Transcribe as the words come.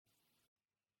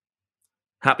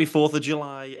Happy 4th of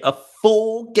July. A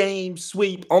 4-game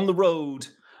sweep on the road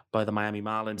by the Miami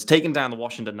Marlins, taking down the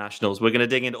Washington Nationals. We're going to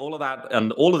dig into all of that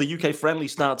and all of the UK friendly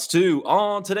starts too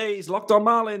on today's Locked On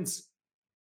Marlins.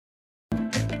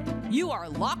 You are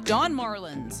Locked On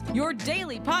Marlins, your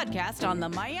daily podcast on the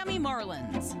Miami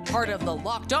Marlins. Part of the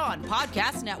Locked On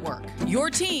Podcast Network, your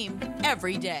team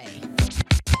every day.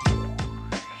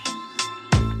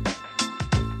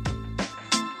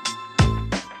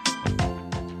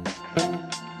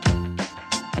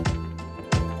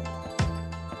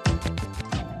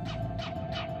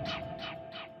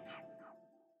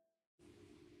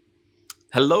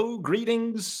 Hello,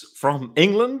 greetings from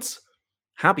England.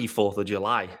 Happy 4th of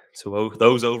July to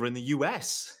those over in the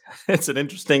US. It's an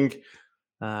interesting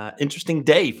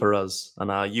day for us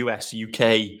and our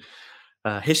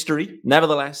US-UK history.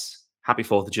 Nevertheless, happy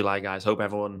 4th of July, guys. Hope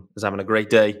everyone is having a great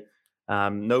day.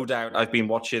 No doubt I've been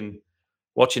watching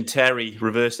Terry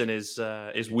reversing his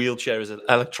wheelchair, his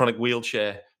electronic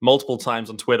wheelchair, multiple times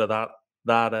on Twitter.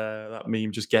 That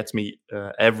meme just gets me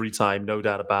every time, no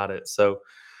doubt about it. So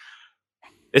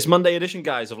it's Monday edition,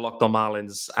 guys, of Locked On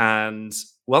Marlins, and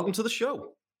welcome to the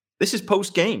show. This is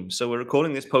post-game, so we're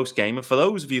recording this post-game. And for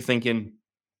those of you thinking,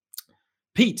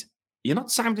 Pete, you're not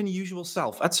sounding your usual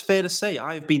self, that's fair to say.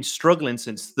 I've been struggling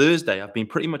since Thursday. I've been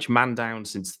pretty much man down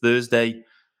since Thursday.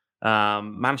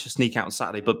 Managed to sneak out on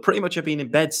Saturday, but pretty much I've been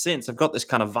in bed since. I've got this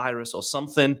kind of virus or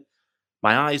something.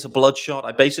 My eyes are bloodshot.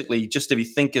 I basically, just if you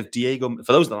think of Diego,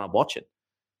 for those that aren't watching,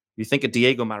 you think of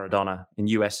Diego Maradona in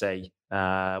USA,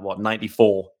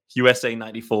 94, USA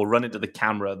 94, running to the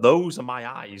camera. Those are my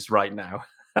eyes right now.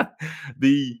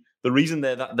 The reason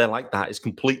they're like that is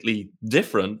completely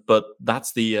different, but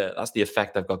that's the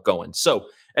effect I've got going. So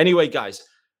anyway, guys,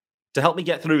 to help me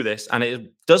get through this, and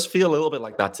it does feel a little bit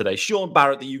like that today, Sean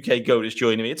Barrett, the UK GOAT, is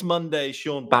joining me. It's Monday.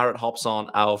 Sean Barrett hops on.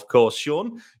 Of course,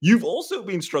 Sean, you've also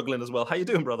been struggling as well. How you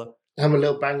doing, brother? I'm a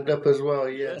little banged up as well,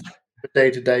 yeah.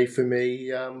 Day to day for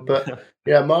me, but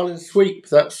yeah, Marlins sweep.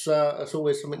 That's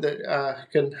always something that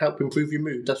can help improve your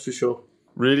mood. That's for sure.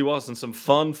 Really was, and some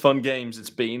fun games. It's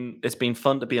been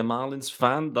fun to be a Marlins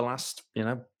fan the last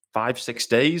 5-6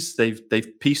 days.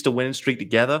 They've pieced a winning streak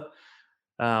together.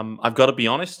 I've got to be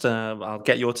honest. I'll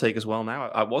get your take as well now.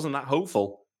 I wasn't that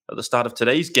hopeful at the start of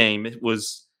today's game. It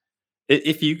was,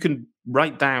 if you can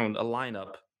write down a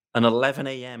lineup, an 11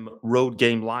 a.m. road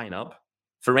game lineup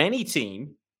for any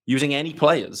team, using any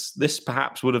players, this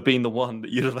perhaps would have been the one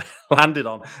that you'd have landed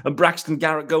on. And Braxton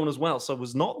Garrett going as well. So I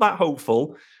was not that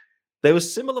hopeful. There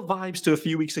was similar vibes to a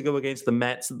few weeks ago against the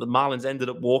Mets that the Marlins ended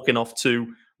up walking off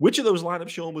to. Which of those lineups,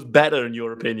 Sean, was better in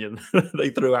your opinion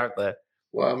they threw out there?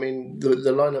 Well, I mean, the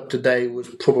lineup today was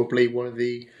probably one of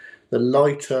the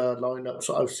lighter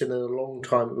lineups I've seen in a long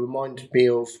time. It reminded me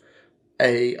of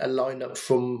a lineup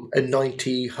from a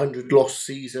 90-100 loss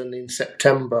season in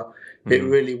September. Mm-hmm. It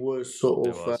really was sort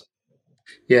of,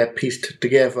 pieced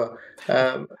together.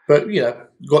 But,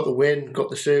 got the win,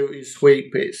 got the series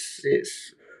sweep.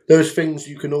 It's those things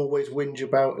you can always whinge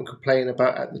about and complain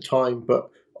about at the time,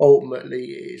 but ultimately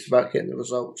it's about getting the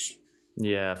results.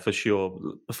 Yeah, for sure.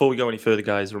 Before we go any further,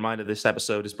 guys, a reminder this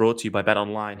episode is brought to you by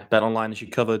BetOnline. BetOnline has you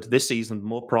covered this season,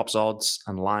 more props, odds,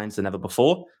 and lines than ever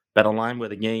before. BetOnline, where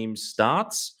the game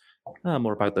starts.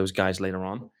 More about those guys later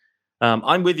on.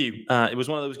 I'm with you. It was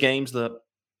one of those games that,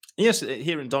 yes,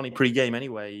 here in Donny pre-game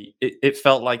anyway, it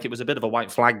felt like it was a bit of a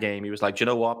white flag game. He was like, do you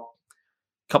know what?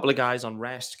 A couple of guys on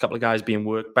rest, a couple of guys being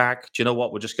worked back. Do you know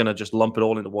what? We're just going to lump it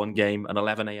all into one game, an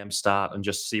 11 a.m. start, and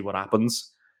just see what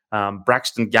happens.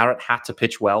 Braxton Garrett had to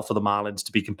pitch well for the Marlins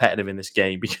to be competitive in this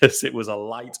game because it was a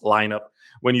light lineup.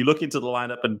 When you look into the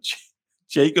lineup and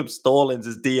Jacob Stallings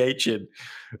is DHing,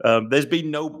 there's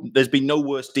been no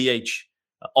worse DH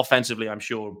offensively, I'm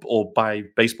sure, or by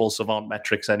baseball savant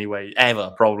metrics anyway,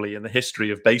 ever probably in the history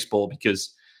of baseball,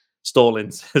 because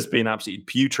Stallings has been absolutely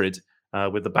putrid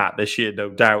with the bat this year, no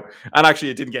doubt. And actually,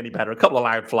 it didn't get any better. A couple of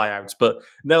loud flyouts, but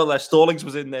nevertheless, Stallings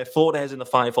was in there, Fortes in the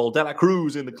 5-hole, De La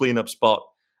Cruz in the cleanup spot,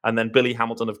 and then Billy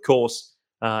Hamilton, of course,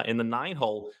 in the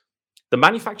 9-hole. The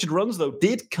manufactured runs, though,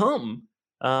 did come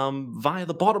via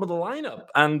the bottom of the lineup.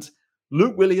 And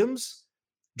Luke Williams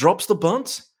drops the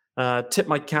bunt. Tip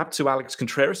my cap to Alex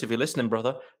Contreras, if you're listening,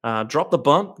 brother. Dropped the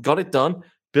bunt, got it done.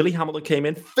 Billy Hamilton came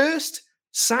in. First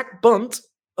sack bunt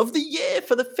of the year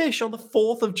for the Fish on the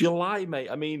 4th of July, mate.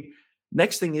 I mean,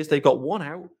 next thing is they've got one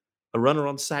out, a runner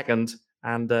on second,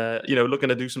 and, looking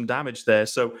to do some damage there.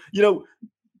 So,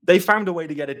 they found a way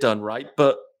to get it done, right?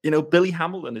 But, Billy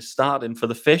Hamilton is starting for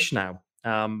the Fish now,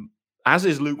 as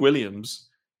is Luke Williams,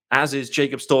 as is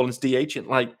Jacob Stallings DH.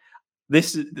 Like,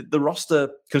 the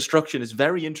roster construction is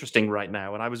very interesting right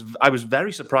now, and I was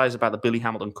very surprised about the Billy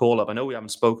Hamilton call up. I know we haven't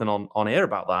spoken on air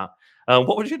about that.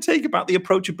 What would you take about the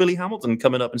approach of Billy Hamilton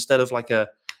coming up instead of like a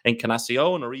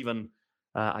Encarnacion or even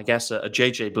I guess a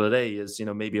JJ Bleday is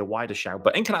maybe a wider shout,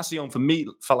 but Encarnacion for me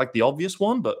felt like the obvious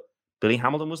one, but Billy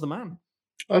Hamilton was the man.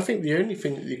 I think the only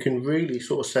thing that you can really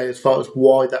sort of say as far as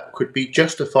why that could be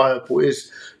justifiable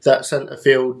is that centre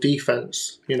field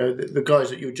defence. The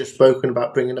guys that you've just spoken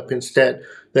about bringing up instead,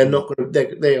 they're not going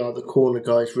to. They are the corner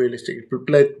guys realistically.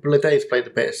 Bleday's played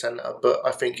a bit of centre, but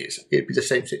I think it'd be the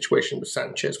same situation with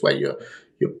Sanchez where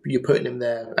you're putting him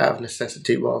there out of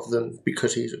necessity rather than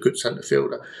because he's a good centre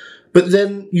fielder. But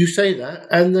then you say that,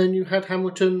 and then you had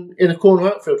Hamilton in a corner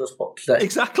outfielder spot today.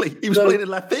 Exactly, he was playing in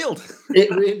left field. It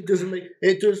really doesn't make.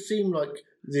 It does seem like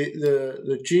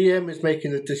the GM is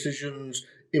making the decisions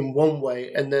in one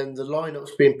way, and then the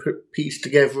lineup's being pieced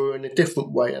together in a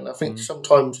different way. And I think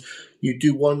sometimes you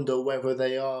do wonder whether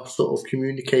they are sort of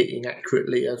communicating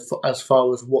accurately as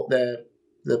far as what their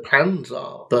plans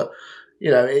are. But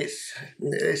it's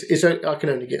I can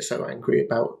only get so angry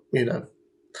about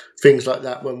things like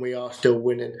that when we are still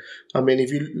winning. I mean,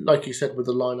 if you, like you said with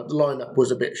the lineup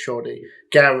was a bit shoddy.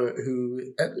 Garrett, who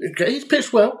he's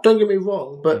pitched well, don't get me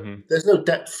wrong, but there's no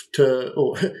depth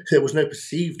or there was no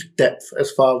perceived depth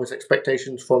as far as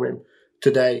expectations from him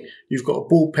today. You've got a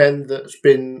bullpen that's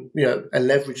been, a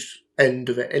leveraged end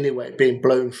of it anyway, being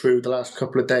blown through the last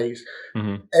couple of days.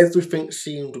 Everything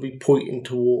seemed to be pointing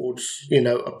towards,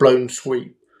 a blown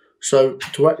sweep. So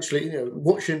to actually,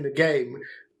 watching the game.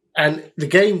 And the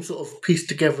game sort of pieced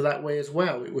together that way as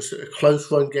well. It was a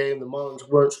close run game. The Marlins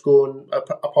weren't scoring,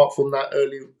 apart from that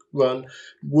early run,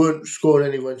 weren't scoring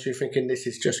any runs. You're thinking this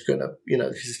is just going to,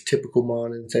 this is typical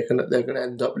Marlins. They're going to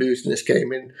end up losing this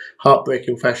game in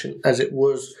heartbreaking fashion. As it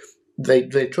was, they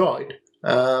tried.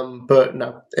 But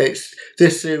no, this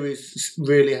series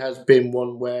really has been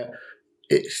one where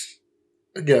it's,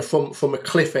 from a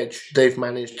cliff edge, they've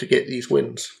managed to get these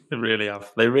wins. They really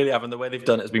have. They really have. And the way they've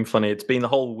done it has been funny. It's been the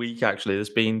whole week, actually. There's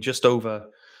been just over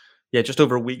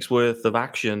a week's worth of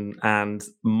action, and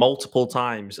multiple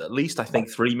times, at least I think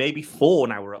 3, maybe 4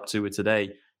 now we're up to it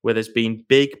today, where there's been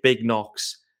big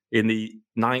knocks in the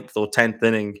 9th or 10th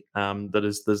inning that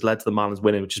has led to the Marlins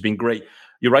winning, which has been great.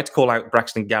 You're right to call out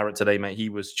Braxton Garrett today, mate. He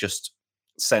was just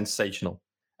sensational.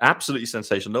 Absolutely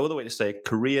sensational. No other way to say it.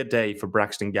 Career day for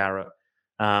Braxton Garrett.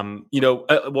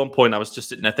 At one point I was just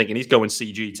sitting there thinking he's going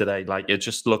CG today. Like, it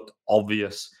just looked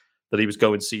obvious that he was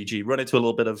going CG. Run into a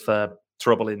little bit of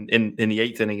trouble in the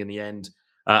 8th inning in the end.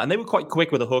 And they were quite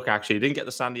quick with a hook, actually. They didn't get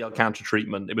the Sandy Alcantara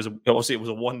treatment. It was obviously a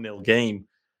 1-0 game,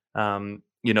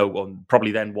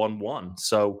 probably then 1-1.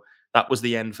 So that was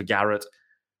the end for Garrett.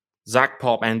 Zach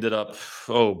Pop ended up,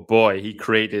 oh boy, he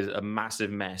created a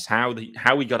massive mess. How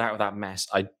he got out of that mess,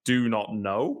 I do not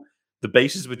know. The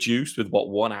bases were juiced with,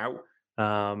 1 out?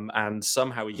 And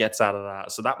somehow he gets out of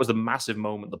that. So that was a massive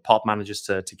moment that Pop manages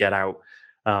to get out.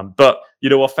 But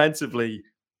offensively,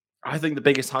 I think the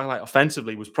biggest highlight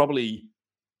offensively was probably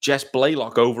Jess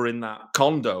Blaylock over in that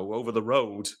condo over the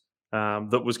road.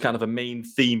 That was kind of a main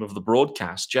theme of the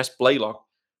broadcast. Jess Blaylock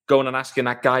going and asking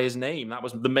that guy his name. That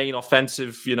was the main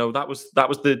offensive, that was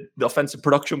the offensive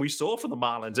production we saw for the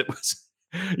Marlins. It was,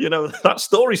 that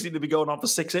story seemed to be going on for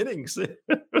 6 innings.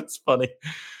 It's funny.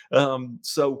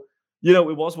 So,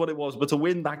 it was what it was. But to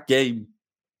win that game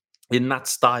in that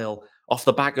style off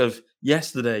the back of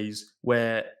yesterday's,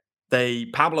 where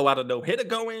Pablo had a no-hitter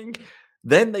going,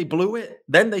 then they blew it,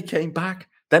 then they came back,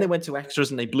 then it went to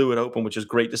extras and they blew it open, which is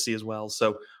great to see as well.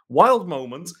 So, wild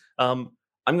moment.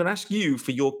 I'm going to ask you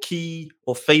for your key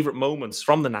or favorite moments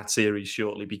from the Nat series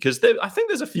shortly, because I think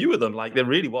there's a few of them. Like, there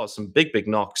really was some big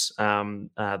knocks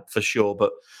for sure.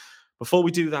 But before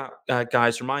we do that,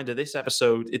 guys, reminder, this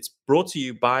episode, it's brought to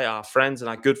you by our friends and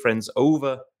our good friends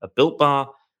over at Built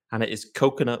Bar, and it is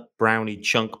Coconut Brownie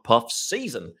Chunk Puff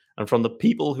season. And from the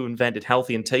people who invented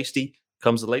healthy and tasty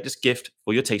comes the latest gift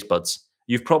for your taste buds.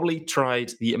 You've probably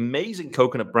tried the amazing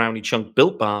Coconut Brownie Chunk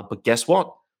Built Bar, but guess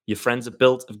what? Your friends at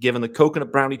Built have given the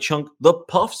Coconut Brownie Chunk the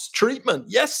Puffs treatment.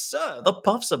 Yes, sir, the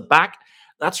Puffs are back.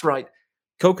 That's right.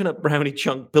 Coconut Brownie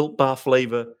Chunk Built Bar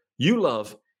flavor you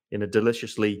love in a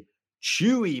deliciously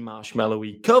chewy,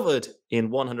 marshmallowy, covered in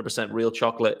 100% real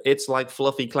chocolate. It's like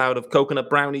fluffy cloud of coconut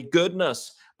brownie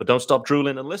goodness. But don't stop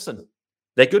drooling and listen.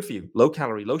 They're good for you. Low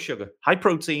calorie, low sugar, high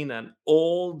protein, and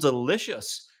all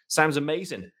delicious. Sounds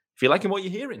amazing. If you're liking what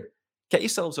you're hearing, get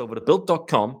yourselves over to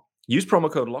Built.com. Use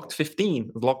promo code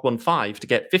LOCKED15 with LOCKED15 to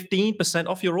get 15%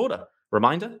 off your order.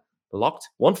 Reminder,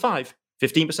 LOCKED15,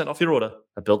 15% off your order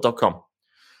at Built.com.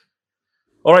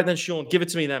 All right then, Sean, give it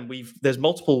to me then. There's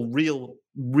multiple real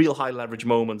high leverage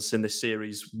moments in this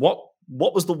series. What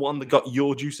was the one that got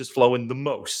your juices flowing the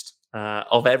most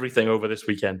of everything over this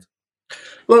weekend?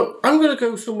 Well, I'm going to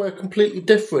go somewhere completely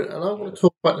different, and I want to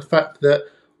talk about the fact that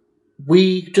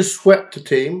we just swept the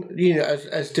team.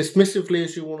 As dismissively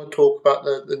as you want to talk about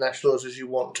the Nationals as you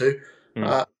want to,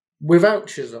 without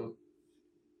Chisholm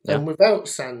and without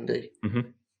Sandy. Mm-hmm.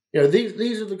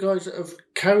 These are the guys that have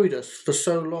carried us for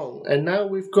so long, and now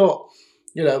we've got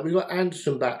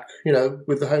Anderson back,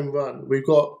 with the home run. We've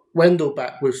got Wendell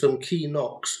back with some key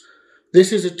knocks.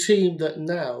 This is a team that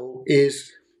now is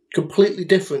completely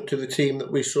different to the team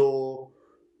that we saw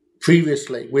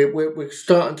previously. We're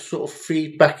starting to sort of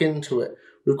feed back into it.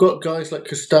 We've got guys like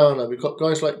Castano, we've got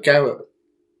guys like Garrett,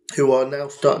 who are now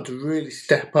starting to really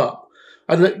step up.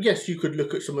 And yes, you could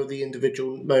look at some of the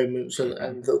individual moments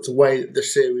and the way that the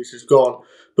series has gone.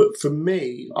 But for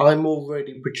me, I'm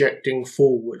already projecting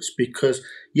forwards because,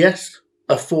 yes,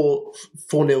 a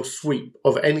 4-0 sweep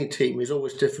of any team is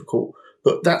always difficult.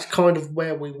 But that's kind of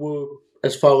where we were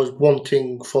as far as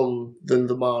wanting from the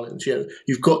Marlins.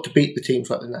 You've got to beat the teams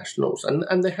like the Nationals,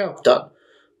 and they have done.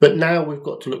 But now we've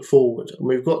got to look forward, and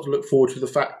we've got to look forward to the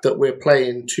fact that we're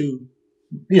playing two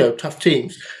tough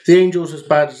teams. The Angels, as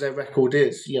bad as their record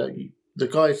is, the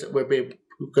guys that we're going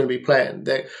to be playing,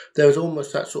 there's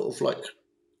almost that sort of like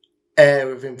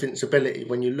air of invincibility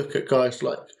when you look at guys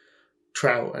like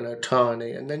Trout and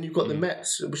Ohtani, and then you've got the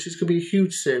Mets, which is going to be a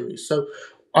huge series. So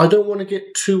I don't want to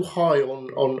get too high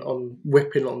on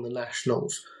whipping on the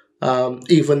Nationals,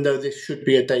 even though this should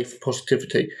be a day for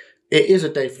positivity. It is a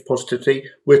day for positivity.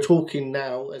 We're talking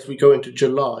now, as we go into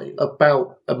July,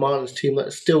 about a Marlins team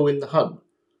that's still in the hunt.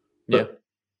 But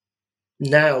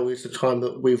now is the time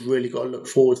that we've really got to look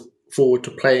forward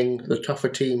to playing the tougher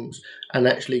teams and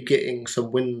actually getting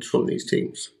some wins from these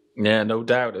teams. Yeah, no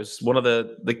doubt. It's one of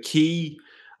the key,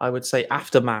 I would say,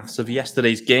 aftermaths of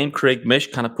yesterday's game. Craig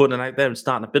Mish kind of putting it out there and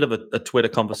starting a bit of a Twitter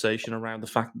conversation around the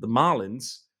fact that the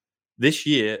Marlins this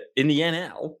year in the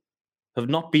NL have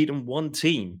not beaten one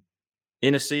team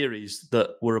in a series that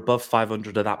were above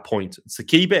 500 at that point. It's the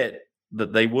key bit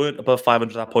that they weren't above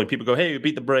 500 at that point. People go, hey, we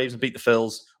beat the Braves and beat the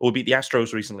Phils, or we beat the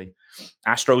Astros recently.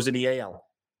 Astros in the AL.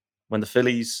 When the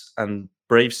Phillies and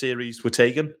Braves series were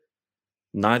taken,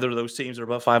 neither of those teams are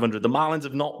above 500. The Marlins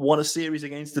have not won a series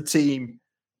against a team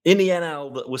in the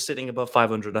NL that was sitting above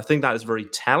 500. I think that is very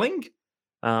telling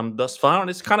thus far, and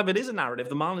it is a narrative.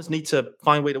 The Marlins need to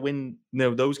find a way to win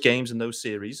those games and those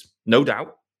series, no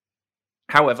doubt.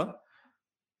 However,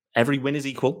 every win is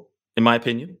equal, in my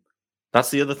opinion. That's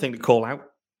the other thing to call out.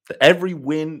 That every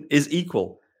win is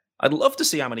equal. I'd love to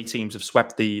see how many teams have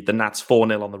swept the Nats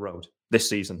 4-0 on the road this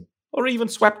season, or even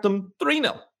swept them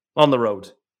 3-0 on the road.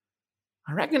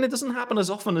 I reckon it doesn't happen as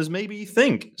often as maybe you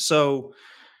think. So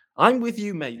I'm with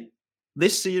you, mate.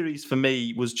 This series for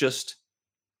me was just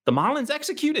the Marlins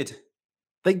executed.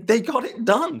 They got it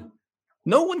done.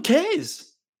 No one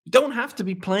cares. You don't have to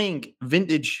be playing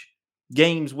vintage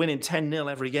games, winning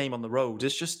 10-0 every game on the road.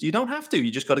 It's just, you don't have to.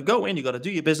 You just got to go in. You got to do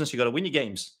your business. You got to win your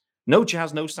games. No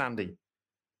Jazz, no Sandy.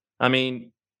 I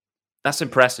mean, that's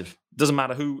impressive. Doesn't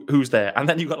matter who's there. And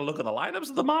then you've got to look at the lineups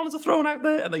that the Marlins are throwing out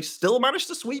there, and they still managed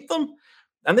to sweep them.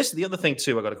 And this is the other thing,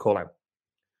 too, I got to call out.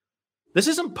 This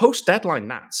isn't post-deadline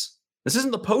Nats. This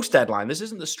isn't the post-deadline. This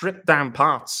isn't the stripped-down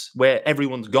parts where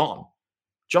everyone's gone.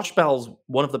 Josh Bell's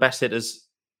one of the best hitters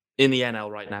in the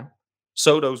NL right now.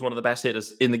 Soto's one of the best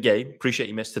hitters in the game. Appreciate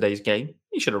you missed today's game.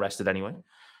 He should have rested anyway.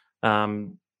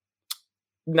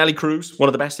 Nelly Cruz, one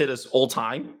of the best hitters all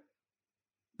time.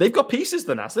 They've got pieces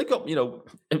than us. They've got,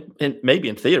 maybe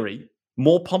in theory,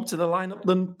 more pump to the lineup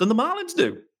than the Marlins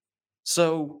do.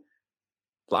 So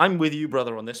I'm with you,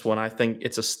 brother, on this one. I think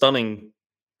it's a stunning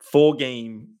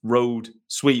 4-game road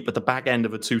sweep at the back end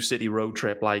of a 2-city road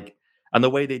trip. And the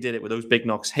way they did it with those big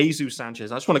knocks. Jesus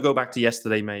Sanchez. I just want to go back to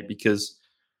yesterday, mate, because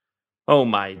oh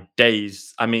my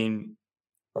days. I mean,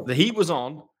 the heat was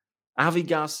on. Avi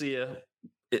Garcia.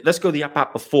 Let's go the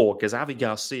at-bat before, because Avi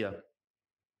Garcia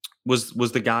was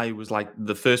the guy who was like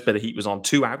the first bit of heat was on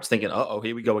 2 outs, thinking,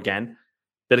 here we go again.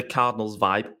 Bit of Cardinals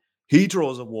vibe. He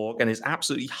draws a walk and is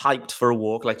absolutely hyped for a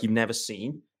walk like you've never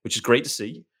seen, which is great to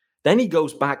see. Then he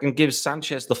goes back and gives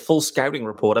Sanchez the full scouting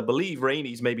report. I believe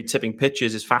Rainey's maybe tipping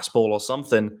pitches, his fastball or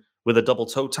something with a double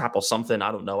toe tap or something.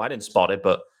 I don't know. I didn't spot it,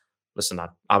 but listen,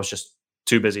 I was just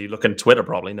too busy looking Twitter,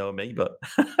 probably know me. But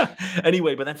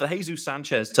anyway, but then for Jesus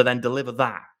Sanchez to then deliver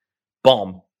that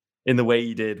bomb in the way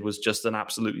he did was just an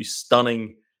absolutely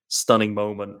stunning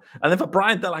moment. And then for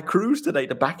Brian De La Cruz today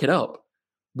to back it up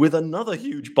with another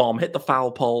huge bomb, hit the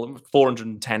foul pole,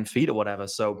 410 feet or whatever.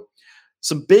 So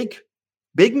some big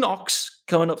knocks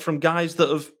coming up from guys that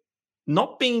have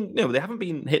not been, they haven't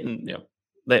been hitting,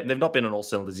 they've not been on all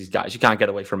cylinders, these guys. You can't get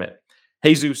away from it.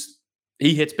 Jesus,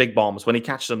 he hits big bombs. When he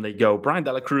catches them, they go. Brian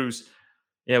De La Cruz,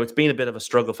 it's been a bit of a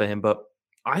struggle for him, but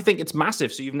I think it's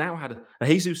massive. So you've now had a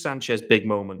Jesus Sanchez big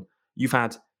moment. You've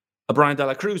had a Brian De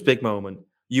La Cruz big moment.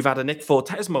 You've had a Nick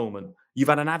Fortes moment. You've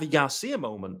had an Avi Garcia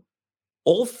moment.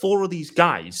 All four of these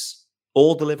guys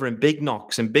all delivering big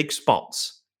knocks in big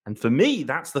spots. And for me,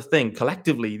 that's the thing.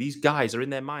 Collectively, these guys are in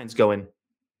their minds going,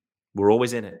 we're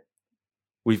always in it.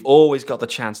 We've always got the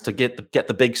chance to get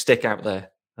the big stick out there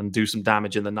and do some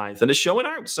damage in the ninth. And it's showing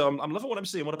out. So I'm loving what I'm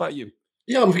seeing. What about you?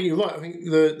 Yeah, I think you're right. I think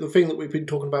the thing that we've been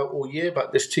talking about all year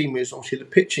about this team is obviously the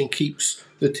pitching keeps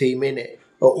the team in it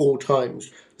at all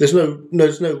times. There's no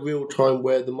real time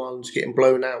where the Marlins are getting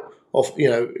blown out off,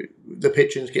 the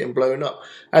pitching's getting blown up.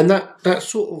 And that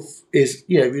sort of is,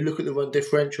 if you look at the run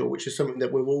differential, which is something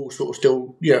that we're all sort of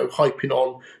still, hyping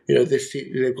on, this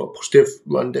team, they've got positive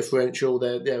run differential,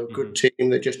 they're a good team,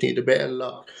 they just need a bit of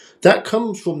luck. That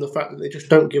comes from the fact that they just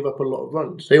don't give up a lot of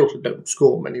runs. They also don't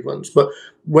score many runs. But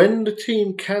when the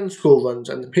team can score runs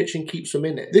and the pitching keeps them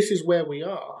in it, this is where we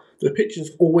are. The pitching's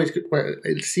always,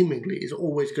 seemingly, is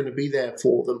always going to be there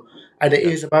for them. And it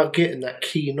is about getting that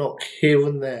key knock here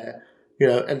and there.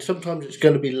 And sometimes it's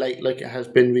going to be late like it has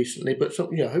been recently. But,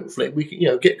 hopefully we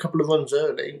can, get a couple of runs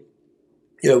early.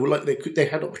 Like they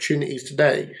had opportunities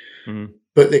today,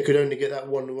 but they could only get that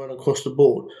one run across the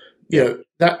board.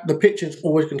 That the pitching's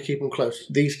always going to keep them close.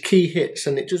 These key hits,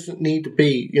 and it doesn't need to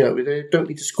be, they don't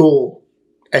need to score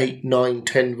 8, 9,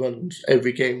 10 runs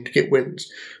every game to get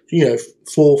wins.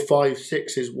 4, 5,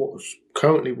 6 is what's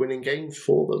currently winning games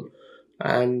for them.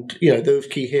 And, those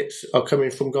key hits are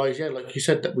coming from guys, like you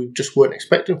said, that we just weren't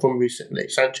expecting from recently.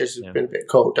 Sanchez has been a bit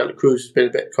cold. De La Cruz has been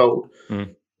a bit cold.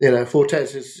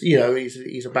 Fortes is,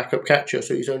 he's a backup catcher,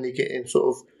 so he's only getting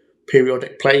sort of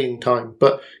periodic playing time.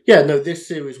 But this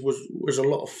series was a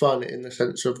lot of fun in the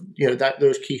sense of that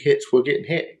those key hits were getting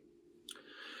hit.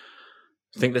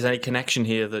 I think there's any connection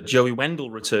here that Joey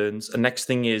Wendell returns, and next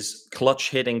thing is clutch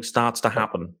hitting starts to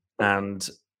happen. And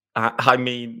I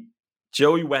mean,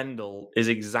 Joey Wendell is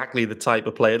exactly the type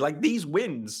of player like these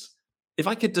wins. If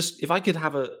I could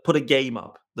put a game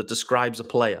up that describes a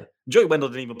player, Joey Wendell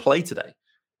didn't even play today.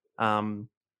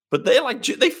 But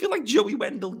they feel like Joey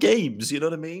Wendell games, you know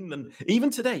what I mean? And even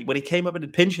today, when he came up and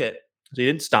did pinch hit, so he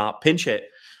didn't start, pinch hit,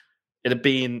 it had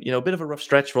been, a bit of a rough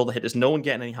stretch for all the hitters, no one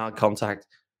getting any hard contact.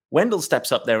 Wendell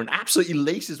steps up there and absolutely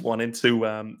laces one into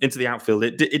the outfield.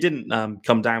 It didn't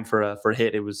come down for a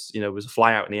hit. It was it was a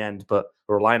fly out in the end,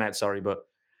 or a line out, sorry. But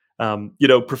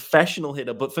professional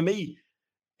hitter. But for me,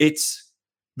 it's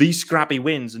these scrappy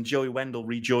wins and Joey Wendell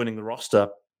rejoining the roster.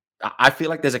 I feel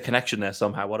like there's a connection there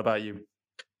somehow. What about you?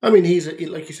 I mean,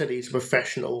 like you said, he's a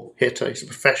professional hitter. He's a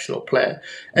professional player.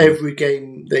 Every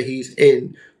game that he's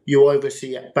in, you either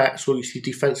see at bats or you see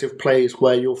defensive plays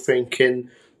where you're thinking,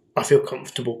 I feel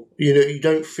comfortable. You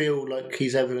don't feel like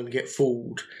he's ever going to get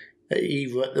fooled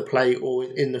either at the plate or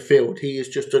in the field. He is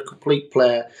just a complete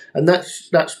player. And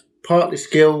that's partly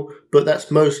skill, but that's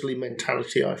mostly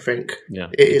mentality, I think. Yeah.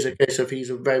 It is a case of he's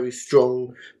a very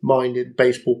strong-minded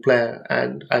baseball player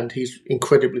and he's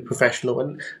incredibly professional.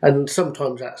 And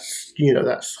sometimes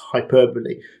that's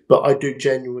hyperbole. But I do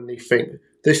genuinely think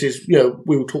this is,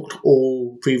 we talked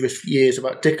all previous years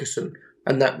about Dickerson.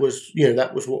 And that was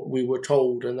what we were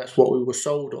told, and that's what we were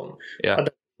sold on. Yeah. I don't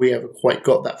think we ever quite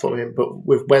got that from him, but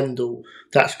with Wendell,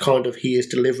 that's kind of he is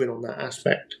delivering on that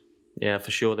aspect. Yeah, for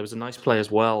sure. There was a nice play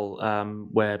as well,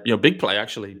 where big play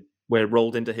actually, where it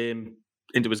rolled into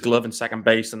his glove in second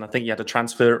base, and I think he had to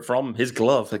transfer it from his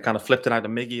glove. They kind of flipped it out to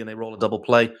Miggy, and they roll a double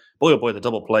play. Boy, oh boy, the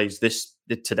double plays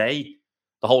today,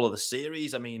 the whole of the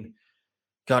series. I mean,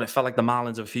 God, it felt like the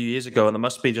Marlins of a few years ago, and there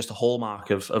must be just a hallmark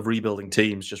of rebuilding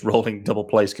teams, just rolling double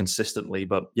plays consistently.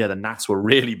 But yeah, the Nats were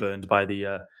really burned by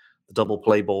the double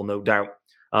play ball, no doubt.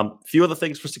 A few other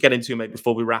things for us to get into, mate,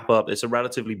 before we wrap up. It's a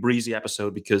relatively breezy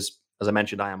episode because, as I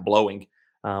mentioned, I am blowing.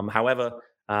 However,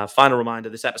 final reminder,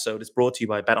 this episode is brought to you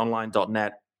by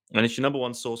betonline.net, and it's your number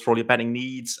one source for all your betting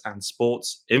needs and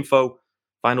sports info.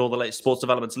 Find all the latest sports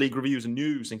developments, league reviews, and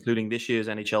news, including this year's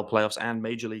NHL playoffs and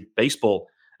Major League Baseball.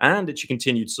 And it's your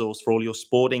continued source for all your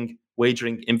sporting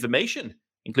wagering information,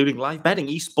 including live betting,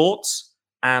 esports,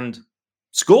 and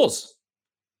scores.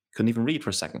 Couldn't even read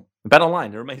for a second.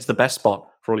 BetOnline, it remains the best spot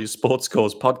for all your sports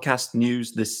scores, podcast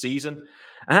news this season.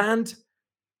 And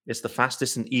it's the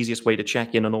fastest and easiest way to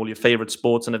check in on all your favorite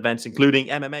sports and events, including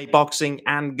MMA, boxing,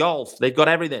 and golf. They've got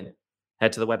everything.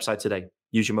 Head to the website today.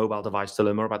 Use your mobile device to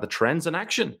learn more about the trends in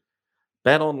action.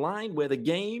 BetOnline, where the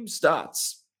game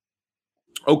starts.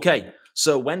 Okay,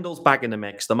 So Wendell's back in the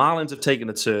mix. The Marlins have taken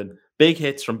a turn. Big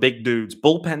hits from big dudes.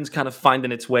 Bullpen's kind of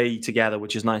finding its way together,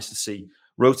 which is nice to see.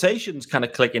 Rotation's kind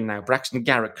of clicking now. Braxton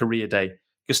Garrett, career day.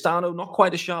 Castano, not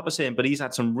quite as sharp as him, but he's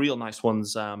had some real nice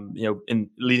ones, in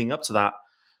leading up to that.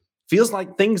 Feels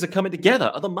like things are coming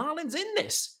together. Are the Marlins in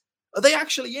this? Are they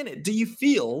actually in it? Do you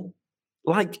feel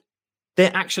like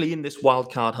they're actually in this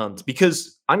wild card hunt?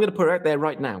 Because I'm going to put it out there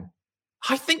right now.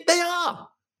 I think they are.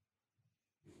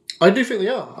 I do think they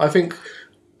are. I think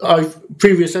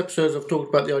previous episodes I've talked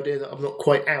about the idea that I'm not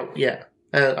quite out yet,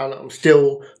 and I'm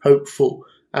still hopeful,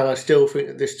 and I still think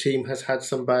that this team has had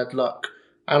some bad luck,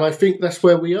 and I think that's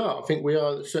where we are. I think we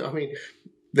are. I mean,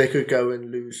 they could go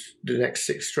and lose the next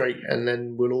 6 straight, and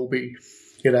then we'll all be,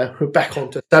 back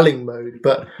onto selling mode.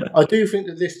 But I do think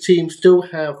that this team still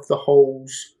have the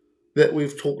holes that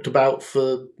we've talked about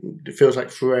for, it feels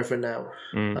like, forever now.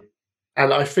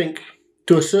 And I think,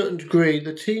 to a certain degree,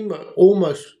 the team are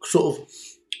almost sort of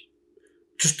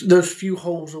just those few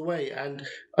holes away. And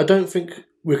I don't think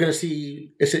we're going to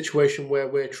see a situation where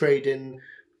we're trading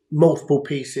multiple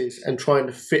pieces and trying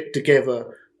to fit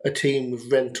together a team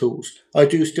with rentals. I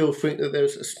do still think that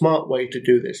there's a smart way to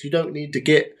do this. You don't need to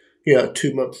get a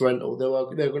 2-month rental. There are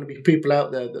going to be people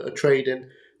out there that are trading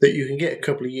that you can get a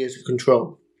couple of years of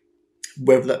control,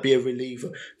 whether that be a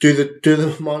reliever. Do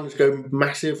the Marlins go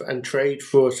massive and trade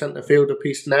for a centre fielder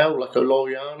piece now, like a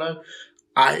Laureano?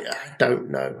 I don't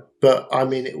know. But, I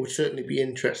mean, it would certainly be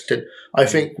interesting. I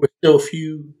think we're still a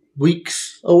few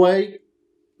weeks away,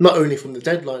 not only from the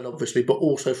deadline, obviously, but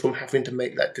also from having to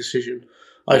make that decision.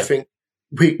 I think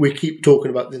we keep talking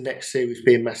about the next series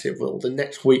being massive, or the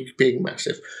next week being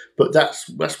massive, but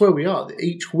that's where we are.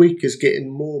 Each week is getting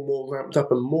more and more ramped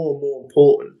up and more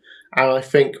important. And I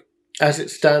think, as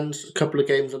it stands, a couple of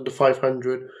games under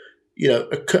 500,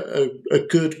 a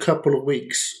good couple of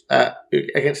weeks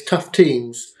against tough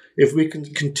teams, if we can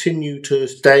continue to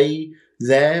stay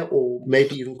there or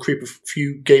maybe even creep a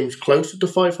few games closer to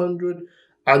 500,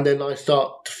 and then I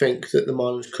start to think that the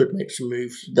Marlins could make some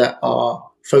moves that are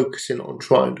focusing on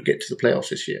trying to get to the playoffs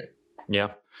this year.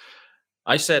 Yeah.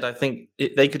 I said I think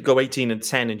they could go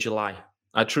 18-10 in July.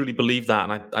 I truly believe that.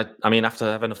 And I mean, after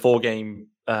having a 4-game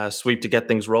sweep to get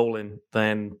things rolling,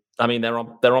 then I mean they're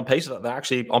on pace for that. They're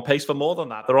actually on pace for more than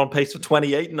that. They're on pace for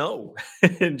 28-0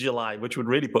 in July, which would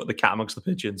really put the cat amongst the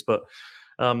pigeons. But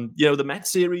the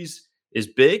Mets series is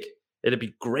big. It'd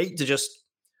be great to just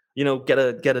get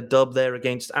a dub there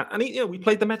against. And we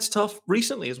played the Mets tough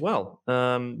recently as well.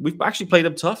 We've actually played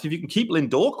them tough. If you can keep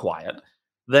Lindor quiet,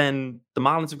 then the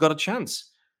Marlins have got a chance.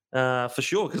 For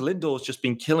sure, because Lindor's just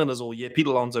been killing us all year. Pete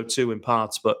Alonso too, in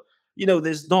parts, but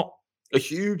there's not a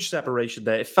huge separation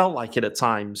there. It felt like it at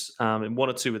times in 1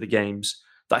 or 2 of the games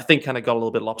that I think kind of got a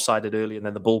little bit lopsided early, and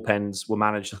then the bullpens were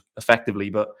managed effectively.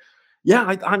 But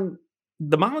yeah, I'm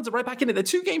the Marlins are right back in it. They're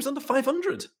 2 games under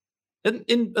 500 at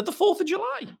the 4th of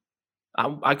July.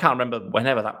 I can't remember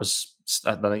whenever that was.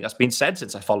 I think that's been said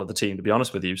since I followed the team, to be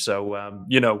honest with you. So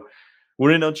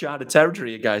we're in uncharted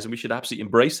territory, guys, and we should absolutely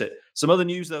embrace it. Some other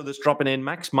news, though, that's dropping in.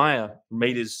 Max Meyer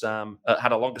made his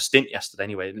had a longer stint yesterday.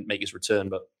 Anyway, he didn't make his return,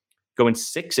 but going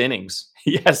 6 innings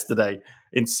yesterday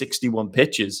in 61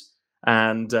 pitches,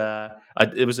 and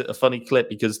it was a funny clip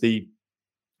because the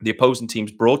opposing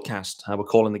team's broadcast were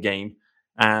calling the game,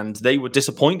 and they were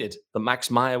disappointed that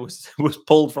Max Meyer was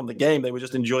pulled from the game. They were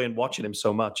just enjoying watching him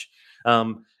so much.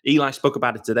 Eli spoke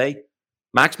about it today.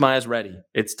 Max Meyer's ready.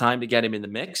 It's time to get him in the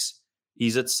mix.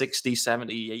 He's at 60,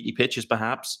 70, 80 pitches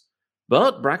perhaps.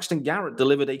 But Braxton Garrett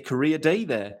delivered a career day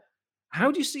there. How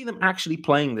do you see them actually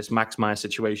playing this Max Meyer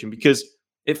situation? Because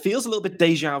it feels a little bit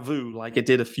deja vu, like it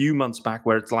did a few months back,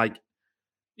 where it's like,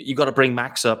 you got to bring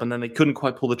Max up, and then they couldn't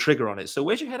quite pull the trigger on it. So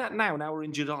where's your head at now? Now we're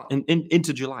in July,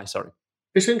 into July, sorry.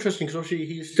 It's interesting because obviously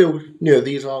he's still,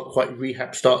 these aren't quite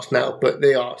rehab starts now, but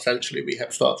they are essentially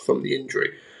rehab starts from the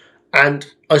injury. And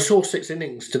I saw 6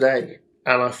 innings today,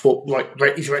 and I thought,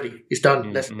 right, he's ready, he's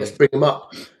done. Let's bring him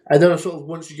up. And then I sort of,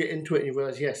 once you get into it, and you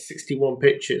realise, yes, 61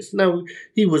 pitches. No,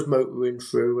 he was motoring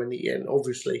through, and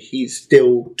obviously he's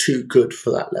still too good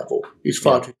for that level. He's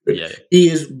far too good. Yeah. He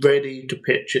is ready to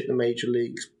pitch at the major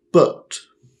leagues, but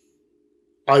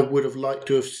I would have liked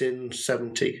to have seen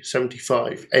 70,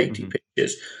 75, 80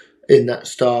 pitches in that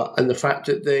start. And the fact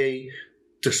that they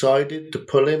decided to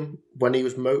pull him when he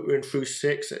was motoring through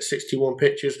 6 at 61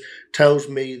 pitches tells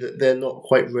me that they're not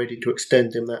quite ready to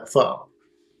extend him that far.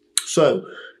 So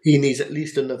he needs at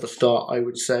least another start, I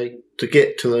would say, to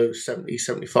get to those 70,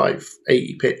 75,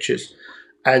 80 pitches.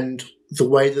 And the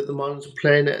way that the Marlins are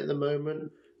playing it at the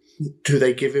moment, Do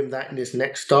they give him that in his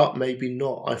next start? Maybe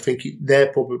not. I think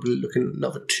they're probably looking at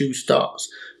another 2 starts.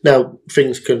 Now,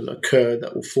 things can occur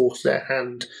that will force their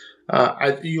hand.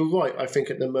 You're right. I think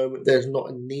at the moment there's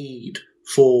not a need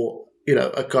for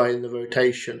a guy in the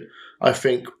rotation. I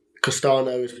think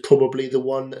Castano is probably the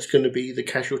one that's going to be the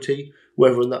casualty,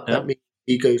 whether or not that means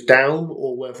he goes down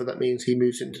or whether that means he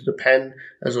moves into the pen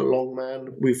as a long man.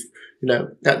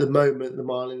 At the moment, the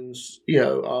Marlins,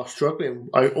 are struggling.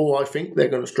 I think they're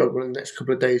going to struggle in the next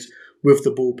couple of days with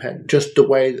the bullpen, just the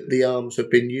way that the arms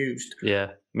have been used.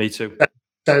 Yeah, me too.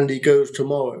 Sandy goes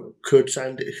tomorrow. Could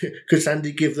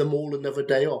Sandy give them all another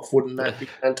day off? Wouldn't that be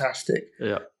fantastic?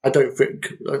 Yeah. I don't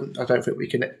think we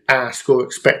can ask or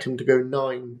expect him to go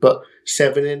 9, but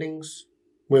 7 innings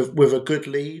with a good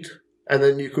lead, and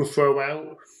then you can throw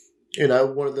out,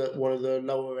 one of the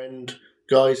lower end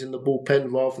guys in the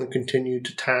bullpen rather than continue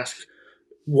to task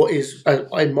what is,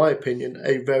 in my opinion,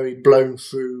 a very blown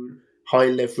through high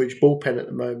leverage bullpen at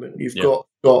the moment. You've got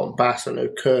Scott and Bass and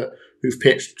O'Kurt who've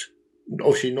pitched,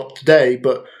 obviously not today,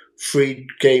 but 3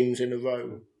 games in a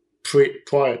row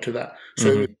prior to that.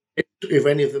 So if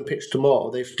any of them pitch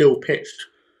tomorrow, they've still pitched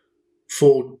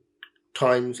 4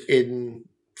 times in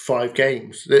 5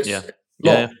 games. It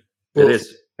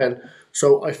is. And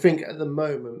so I think at the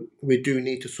moment we do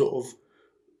need to sort of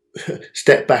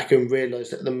step back and realise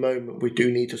that at the moment we do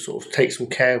need to sort of take some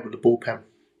care with the bullpen.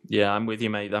 Yeah, I'm with you,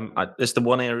 mate. It's the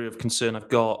one area of concern I've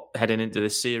got heading into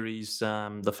this series.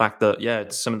 The fact that,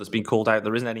 it's something that's been called out.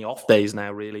 There isn't any off days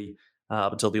now, really,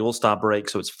 up until the All-Star break.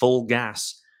 So it's full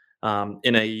gas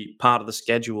in a part of the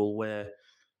schedule where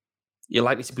you're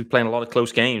likely to be playing a lot of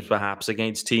close games, perhaps,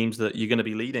 against teams that you're going to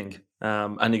be leading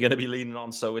and you're going to be leading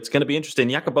on. So it's going to be interesting.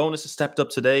 Yacobonis has stepped up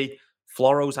today.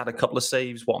 Floro's had a couple of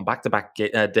saves, on back-to-back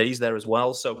days there as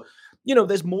well. So,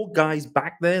 there's more guys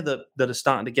back there that are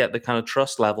starting to get the kind of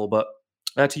trust level. But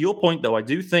to your point, though, I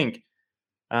do think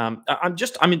on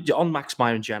Max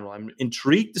Meyer in general, I'm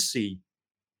intrigued to see,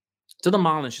 do the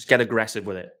Marlins just get aggressive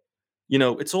with it?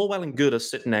 It's all well and good us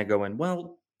sitting there going,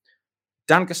 well,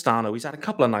 Dan Castano, he's had a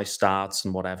couple of nice starts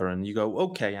and whatever, and you go,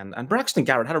 okay, and Braxton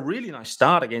Garrett had a really nice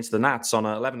start against the Nats on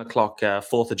an 11 o'clock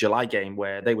 4th of July game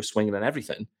where they were swinging and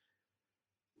everything.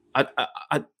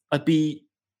 I'd be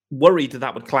worried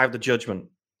that would cloud the judgment.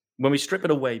 When we strip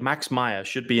it away, Max Meyer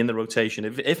should be in the rotation,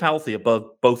 if healthy, above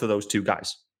both of those 2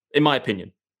 guys, in my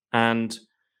opinion. And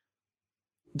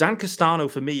Dan Castano,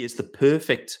 for me, is the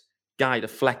perfect guy to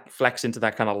flex into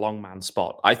that kind of long man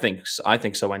spot. I think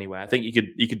so anyway. I think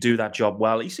he could do that job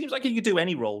well. He seems like he could do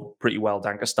any role pretty well,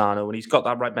 Dan Castano, and he's got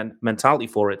that right mentality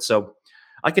for it. So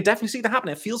I could definitely see that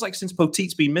happening. It feels like since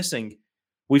Poteet's been missing,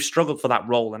 we've struggled for that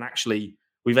role, and actually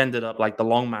we've ended up like the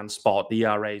long man spot. The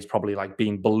ERA is probably like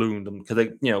being ballooned because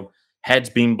head's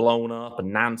been blown up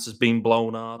and Nance has been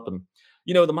blown up, and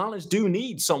the Marlins do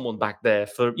need someone back there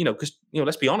for because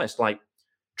let's be honest, like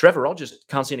Trevor Rogers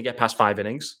can't seem to get past 5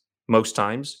 innings most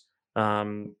times.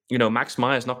 Max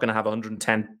Meyer's not going to have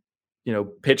 110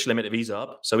 pitch limit if he's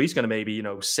up, so he's going to maybe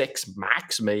 6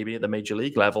 max maybe at the major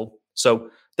league level. So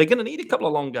they're going to need a couple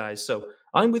of long guys. So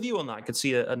I'm with you on that. I could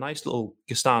see a nice little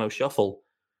Castano shuffle.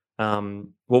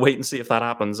 We'll wait and see if that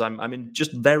happens. I'm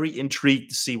just very intrigued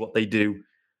to see what they do.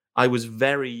 I was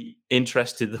very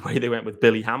interested the way they went with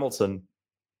Billy Hamilton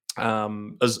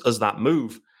as that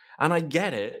move, and I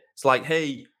get it. It's like,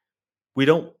 hey, we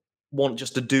don't want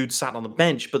just a dude sat on the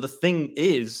bench, but the thing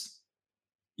is,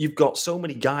 you've got so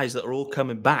many guys that are all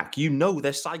coming back.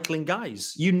 They're cycling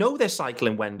guys. They're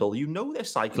cycling Wendell. They're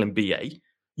cycling BA.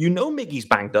 Miggy's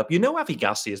banged up. Avi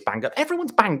Garcia's banged up.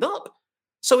 Everyone's banged up.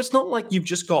 So it's not like you've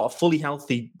just got a fully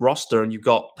healthy roster and you've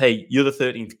got, hey, you're the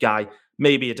 13th guy,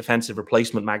 maybe a defensive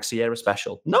replacement Mag Sierra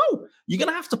special. No, you're going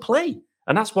to have to play.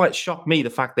 And that's why it shocked me,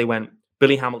 the fact they went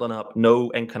Billy Hamilton up,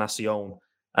 no Encarnacion,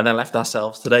 and then left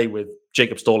ourselves today with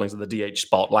Jacob Stallings in the DH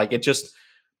spot. Like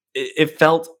it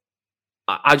felt,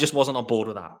 I just wasn't on board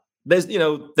with that. There's,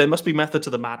 there must be method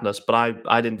to the madness, but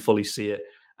I didn't fully see it.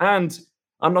 And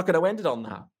I'm not going to end it on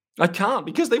that. I can't,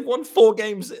 because they've won 4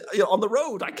 games on the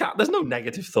road. I can't. There's no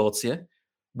negative thoughts here.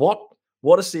 What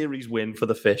a series win for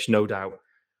the Fish, no doubt.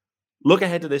 Look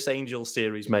ahead to this Angels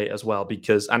series, mate, as well,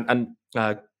 because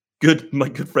my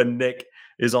good friend Nick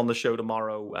is on the show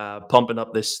tomorrow, pumping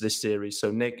up this series.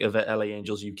 So Nick of LA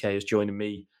Angels UK is joining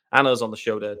me and us on the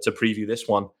show to preview this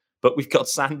one. But we've got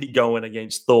Sandy going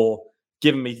against Thor,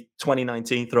 giving me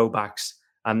 2019 throwbacks.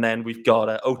 And then we've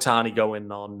got Otani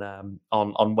going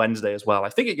on Wednesday as well. I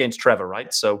think against Trevor,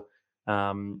 right? So,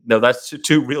 no, that's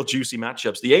 2 real juicy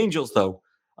matchups. The Angels, though,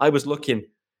 I was looking,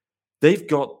 they've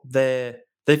got their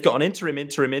They've got an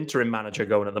interim manager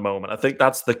going at the moment. I think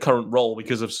that's the current role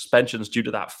because of suspensions due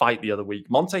to that fight the other week.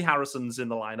 Monte Harrison's in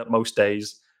the lineup most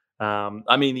days.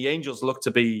 I mean, the Angels look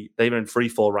to be they're in free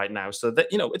fall right now, so that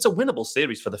it's a winnable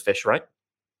series for the Fish, right?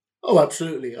 Oh,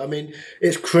 absolutely. I mean,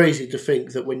 it's crazy to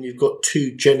think that when you've got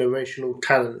two generational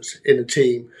talents in a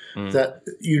team, Mm, that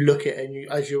you look at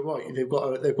and as you're right, they've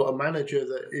got a manager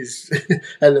that is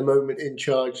at the moment in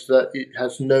charge that it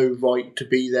has no right to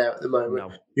be there at the moment.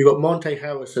 no, You've got Monte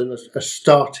Harrison, a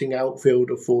starting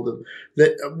outfielder for them.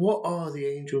 What are the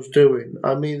Angels doing?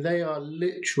 I mean, they are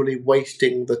literally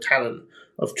wasting the talent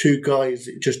of two guys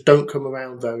that just don't come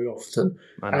around very often,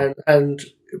 I know. and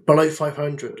below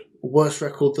 500, worse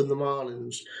record than the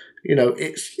Marlins.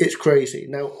 It's crazy.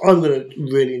 Now I'm going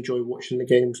to really enjoy watching the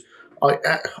games.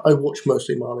 I watch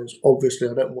mostly Marlins. Obviously,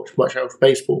 I don't watch much else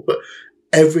baseball, but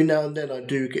every now and then I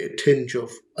do get a tinge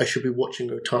of I should be watching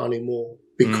Otani more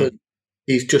because Mm.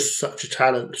 he's just such a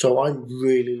talent. So I'm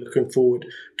really looking forward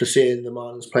to seeing the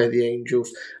Marlins play the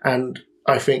Angels, and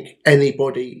I think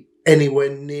anybody anywhere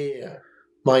near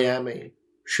Miami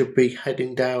should be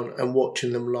heading down and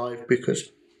watching them live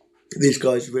because these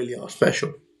guys really are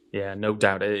special. Yeah, no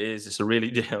doubt it is. It's a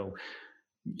really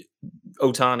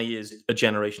Otani is a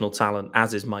generational talent,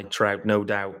 as is Mike Trout, no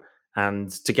doubt.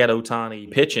 And to get Otani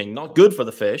pitching, not good for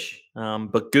the Fish,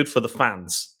 but good for the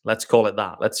fans. Let's call it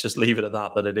that. Let's just leave it at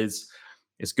that. That it is.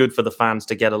 It's good for the fans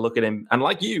to get a look at him. And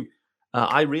like you,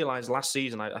 I realized last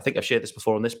season. I think I've shared this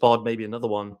before on this pod, maybe another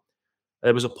one.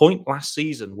 There was a point last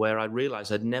season where I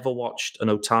realized I'd never watched an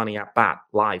Otani at bat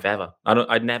live ever.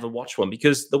 I'd never watched one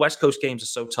because the West Coast games are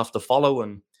so tough to follow,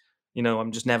 and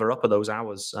I'm just never up at those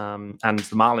hours. And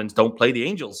the Marlins don't play the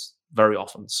Angels very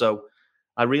often, so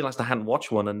I realized I hadn't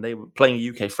watched one, and they were playing a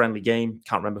UK friendly game.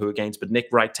 Can't remember who against, but Nick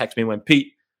Wright texted me and went,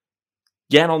 "Pete,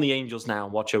 get on the Angels now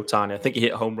and watch Otani." I think he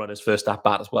hit a home run his first at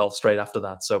bat as well, straight after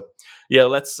that. So yeah,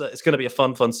 let's. It's going to be a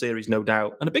fun series, no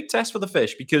doubt, and a big test for the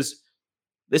Fish because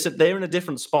they're in a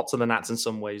different spot to the Nats in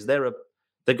some ways.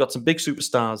 They've got some big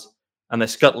superstars and they're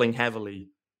scuttling heavily.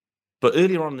 But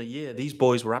earlier on in the year, these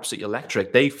boys were absolutely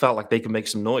electric. They felt like they could make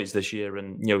some noise this year,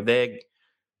 and they're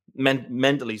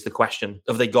mentally is the question: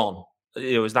 have they gone?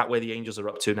 Is that where the Angels are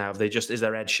up to now? Have they just is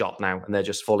their edge shot now, and they're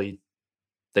just fully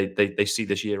they see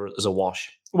this year as a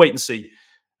wash? Wait and see,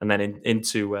 and then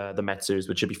into the Met series,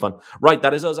 which should be fun. Right,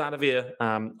 that is us out of here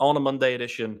on a Monday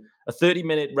edition. A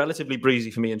 30-minute, relatively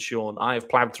breezy for me and Sean. I have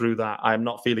plowed through that. I am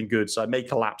not feeling good, so I may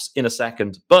collapse in a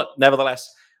second. But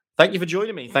nevertheless, thank you for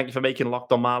joining me. Thank you for making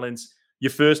Locked On Marlins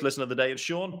your first listen of the day. And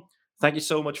Sean, thank you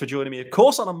so much for joining me. Of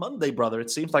course, on a Monday, brother.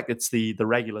 It seems like it's the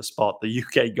regular spot, the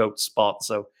UK GOAT spot.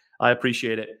 So I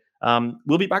appreciate it.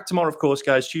 We'll be back tomorrow, of course,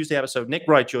 guys. Tuesday episode. Nick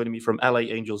Wright joining me from LA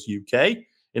Angels UK.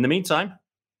 In the meantime,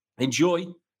 enjoy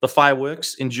the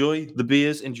fireworks, enjoy the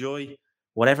beers, enjoy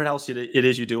whatever else it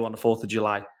is you do on the 4th of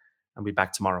July. And be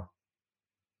back tomorrow.